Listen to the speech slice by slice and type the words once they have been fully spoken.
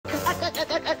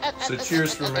So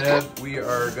cheers from Ed. We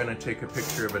are going to take a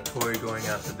picture of a toy going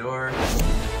out the door.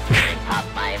 I'm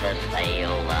Popeye the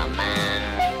Sailor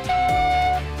Man.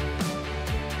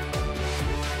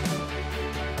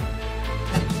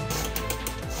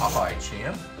 Popeye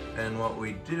champ. And what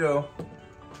we do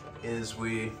is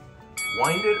we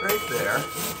wind it right there.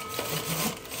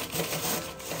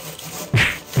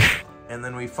 And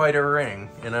then we fight a ring.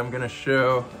 And I'm going to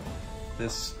show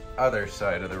this other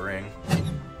side of the ring.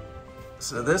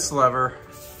 So this lever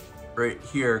right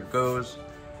here goes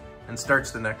and starts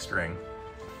the next ring.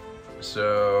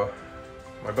 So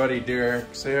my buddy Derek,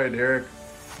 say hi Derek.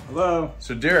 Hello.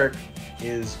 So Derek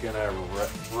is gonna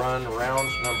run round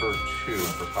number 2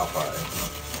 for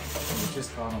Popeye. You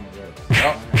just caught on the ropes.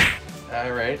 Oh,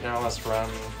 all right, now let's run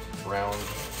round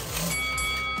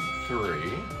 3.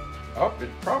 Oh, it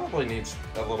probably needs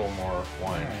a little more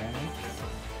wind. Right.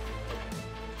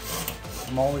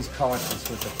 I'm always cautious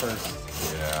with the first.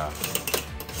 Yeah.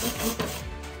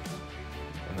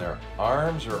 And their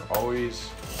arms are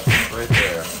always right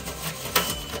there.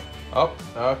 Oh,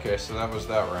 okay, so that was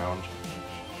that round.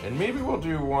 And maybe we'll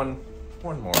do one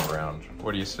more round.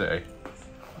 What do you say?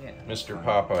 Yeah. Mr.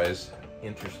 Popeye's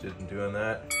interested in doing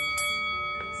that.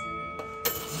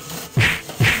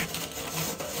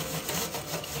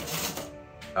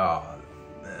 Oh,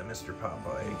 Mr.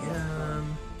 Popeye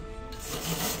again.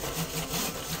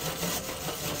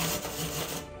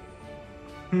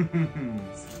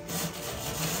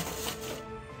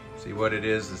 See what it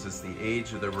is it's the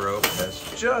age of the rope has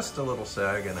just a little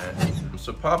sag in it.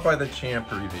 So Popeye the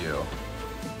Champ review.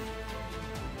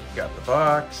 Got the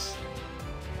box.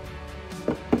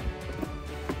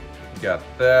 Got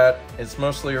that. It's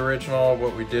mostly original.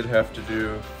 What we did have to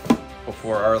do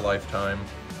before our lifetime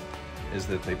is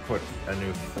that they put a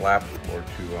new flap or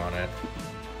 2 on it.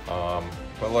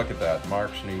 But look at that,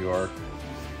 Marx, New York.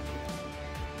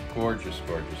 Gorgeous,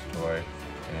 gorgeous toy.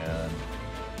 And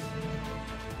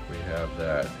we have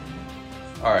that.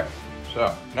 All right,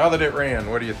 so now that it ran,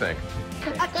 what do you think?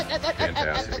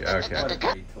 Fantastic, okay. What a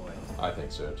great toy. I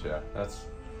think so too.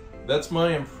 That's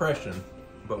my impression,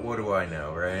 but what do I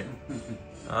know, right?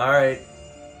 All right,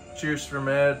 cheers from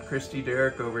Ed, Christy,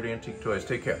 Derek over at Antique Toys.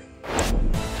 Take care.